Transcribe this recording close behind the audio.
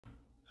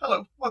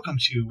Hello, welcome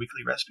to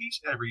Weekly Recipes.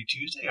 Every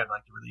Tuesday I'd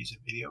like to release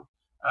a video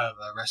of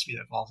a recipe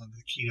that falls into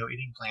the keto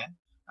eating plan.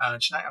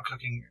 Tonight I'm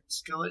cooking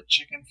skillet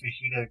chicken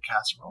fajita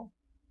casserole.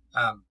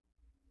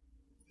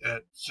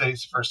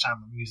 Today's the first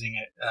time I'm using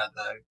it,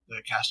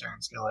 the cast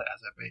iron skillet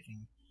as a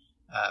baking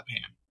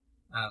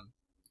pan.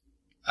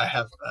 I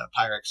have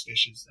Pyrex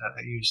dishes that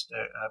I use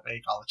to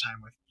bake all the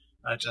time with,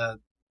 but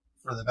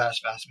for the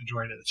vast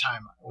majority of the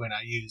time when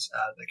I use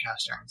the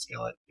cast iron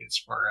skillet, it's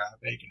for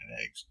bacon and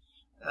eggs.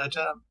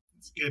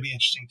 It's going to be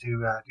interesting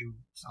to do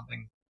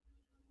something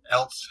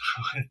else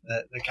with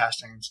the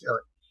cast iron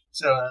skillet.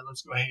 So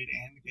let's go ahead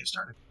and get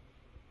started.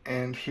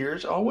 And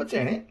here's all what's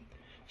in it.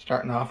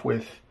 Starting off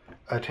with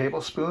a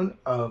tablespoon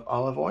of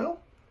olive oil,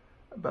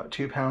 about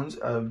 2 pounds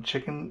of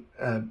chicken,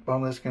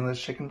 boneless,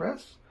 skinless chicken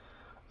breasts,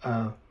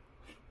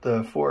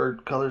 the 4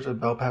 colors of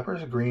bell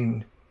peppers,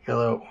 green,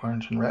 yellow,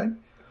 orange, and red,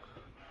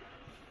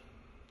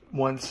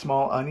 1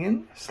 small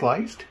onion,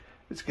 sliced.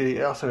 It's going to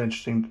be also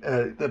interesting.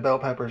 The bell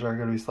peppers are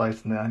going to be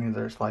sliced and the onions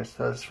are sliced.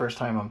 So this is the first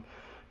time I'm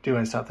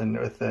doing something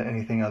with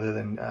anything other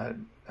than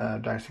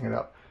dicing it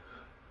up.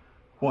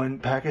 1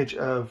 package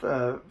of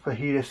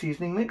fajita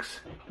seasoning mix,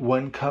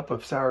 1 cup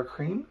of sour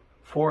cream,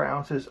 4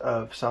 ounces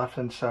of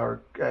softened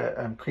sour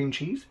cream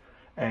cheese,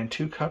 and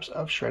 2 cups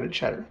of shredded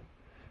cheddar.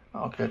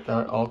 I'll get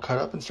that all cut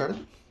up and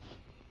started.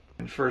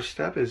 And first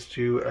step is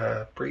to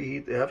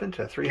preheat the oven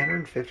to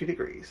 350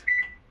 degrees.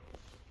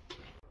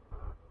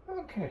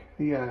 Okay,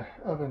 the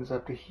oven's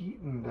up to heat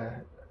and the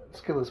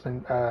skillet's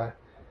been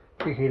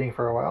preheating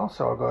for a while,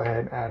 so I'll go ahead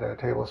and add a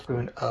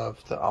tablespoon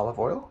of the olive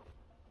oil.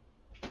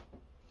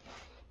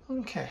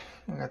 Okay,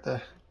 I got the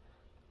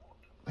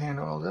pan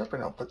oiled up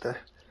and I'll put the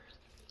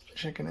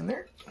chicken in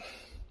there.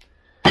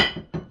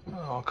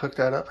 I'll cook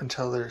that up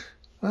until there's,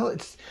 well,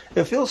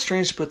 it feels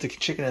strange to put the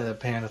chicken in the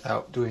pan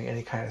without doing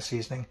any kind of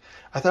seasoning.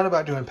 I thought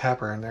about doing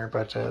pepper in there,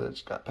 but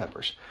it's got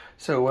peppers.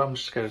 So I'm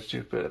just going to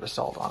do a bit of a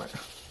salt on it.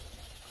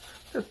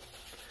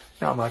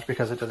 Not much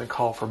because it doesn't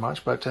call for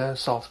much, but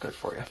salt's good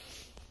for you.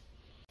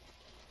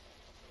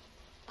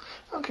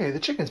 Okay, the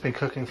chicken's been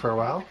cooking for a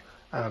while.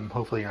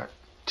 Hopefully not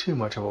too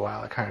much of a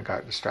while. I kind of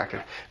got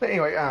distracted. But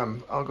anyway,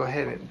 I'll go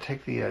ahead and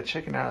take the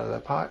chicken out of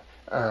the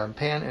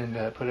pan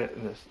and put it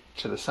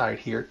to the side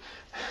here.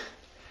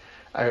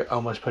 I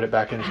almost put it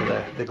back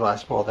into the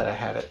glass bowl that I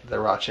had the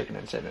raw chicken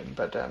in,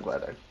 but I'm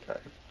glad I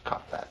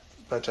caught that.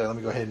 But let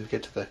me go ahead and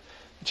get to the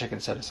chicken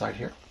set aside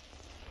here.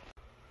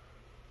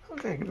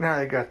 Okay, now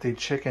I got the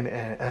chicken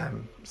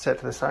set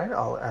to the side.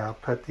 I'll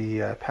put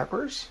the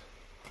peppers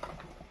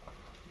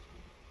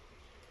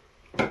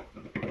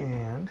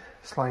and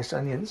sliced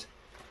onions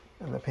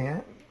in the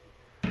pan,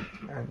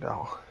 and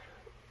I'll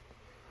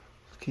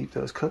keep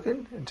those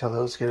cooking until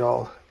those get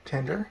all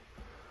tender.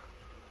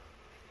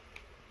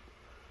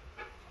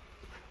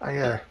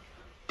 I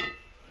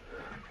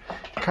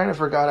kind of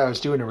forgot I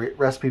was doing a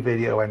recipe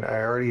video, and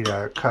I already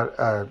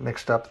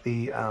mixed up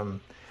the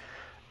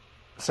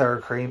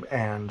sour cream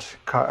and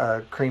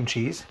cream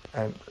cheese,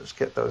 and just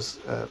get those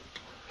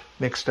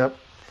mixed up,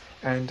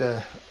 and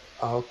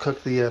I'll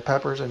cook the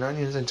peppers and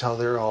onions until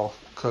they're all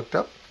cooked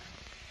up.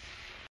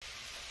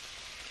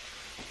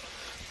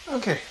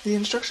 Okay, the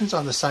instructions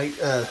on the site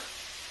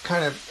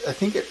kind of, I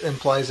think it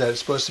implies that it's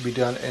supposed to be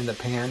done in the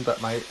pan,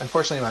 but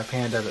unfortunately my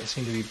pan doesn't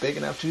seem to be big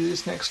enough to do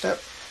this next step,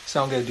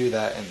 so I'm going to do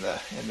that in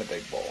the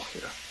big bowl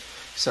here.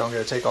 So I'm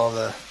going to take all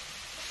the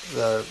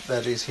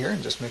veggies here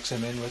and just mix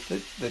them in with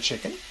the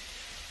chicken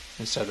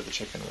instead of the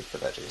chicken with the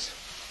veggies.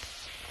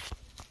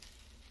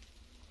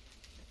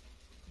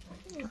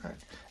 Alright,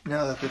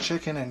 now that the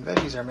chicken and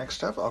veggies are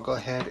mixed up, I'll go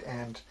ahead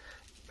and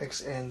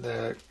mix in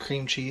the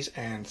cream cheese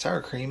and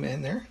sour cream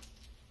in there.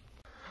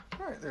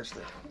 Alright, there's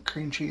the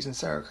cream cheese and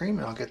sour cream,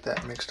 and I'll get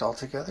that mixed all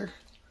together.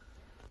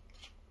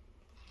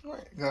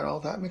 Alright, got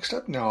all that mixed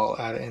up. Now I'll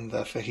add in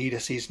the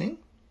fajita seasoning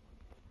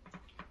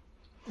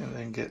and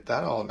then get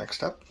that all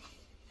mixed up.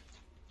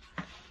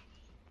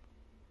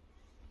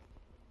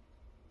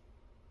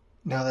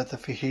 Now that the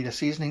fajita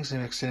seasoning is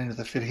mixed into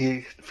the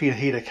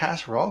fajita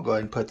casserole, I'll go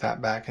ahead and put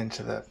that back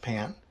into the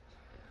pan.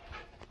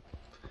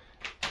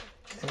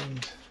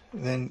 And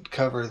then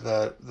cover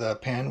the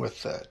pan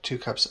with 2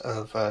 cups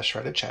of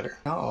shredded cheddar.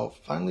 Now I'll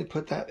finally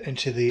put that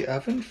into the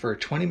oven for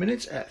 20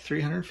 minutes at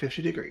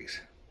 350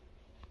 degrees.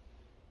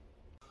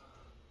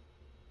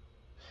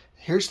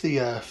 Here's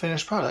the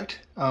finished product.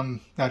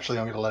 Naturally,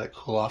 I'm going to let it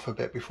cool off a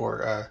bit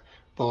before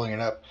blowing it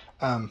up.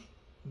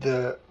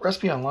 The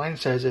recipe online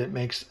says it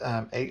makes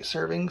 8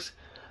 servings,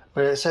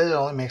 but it says it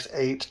only makes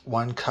 8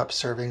 1-cup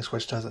servings,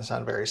 which doesn't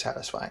sound very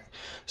satisfying.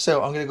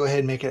 So I'm going to go ahead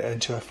and make it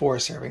into 4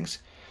 servings.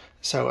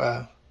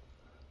 So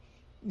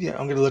yeah,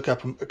 I'm going to look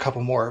up a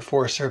couple more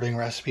 4-serving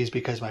recipes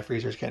because my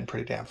freezer is getting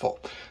pretty damn full.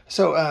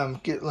 So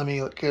let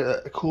me get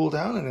a cool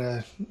down,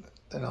 and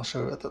then I'll show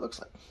you what that looks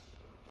like.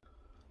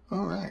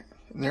 All right,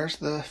 and there's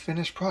the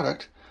finished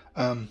product.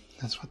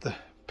 That's what the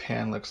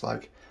pan looks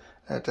like.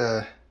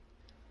 That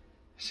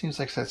seems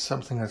like that's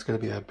something that's going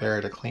to be a bear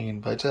to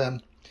clean, but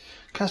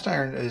Cast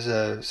iron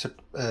is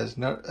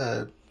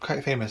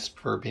quite famous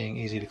for being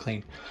easy to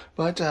clean,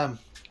 but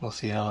we'll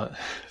see how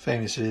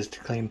famous it is to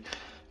clean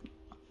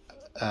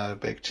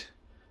baked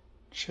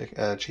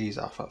cheese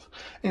off of.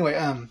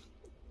 Anyway,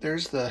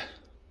 there's the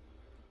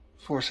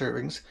 4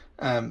 servings.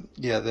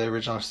 Yeah, the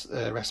original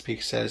recipe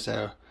says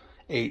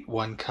 8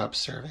 1-cup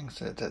servings.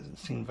 So it doesn't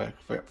seem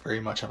very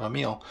much of a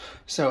meal.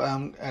 So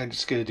I'm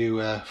just gonna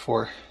do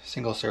 4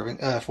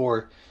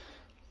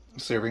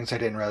 servings. I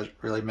didn't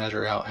really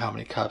measure out how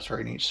many cups are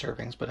in each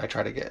servings, but I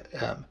try to get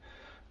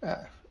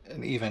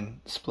an even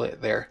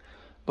split there.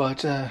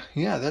 But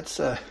yeah, that's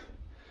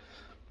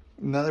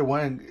another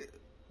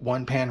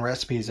one pan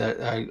recipes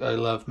that I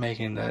love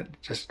making,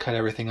 that just cut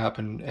everything up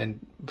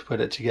and put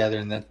it together,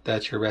 and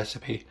that's your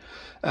recipe.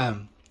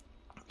 I'm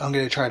going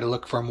to try to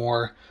look for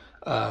more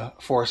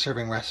 4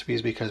 serving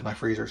recipes because my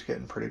freezer's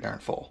getting pretty darn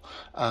full.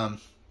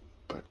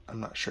 But I'm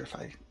not sure if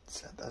I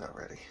said that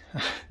already.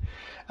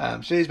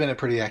 Today's been a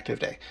pretty active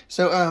day.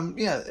 So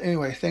yeah,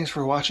 anyway, thanks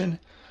for watching.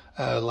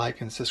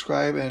 Like and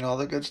subscribe and all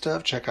the good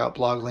stuff. Check out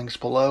blog links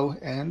below,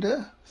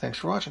 and thanks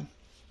for watching.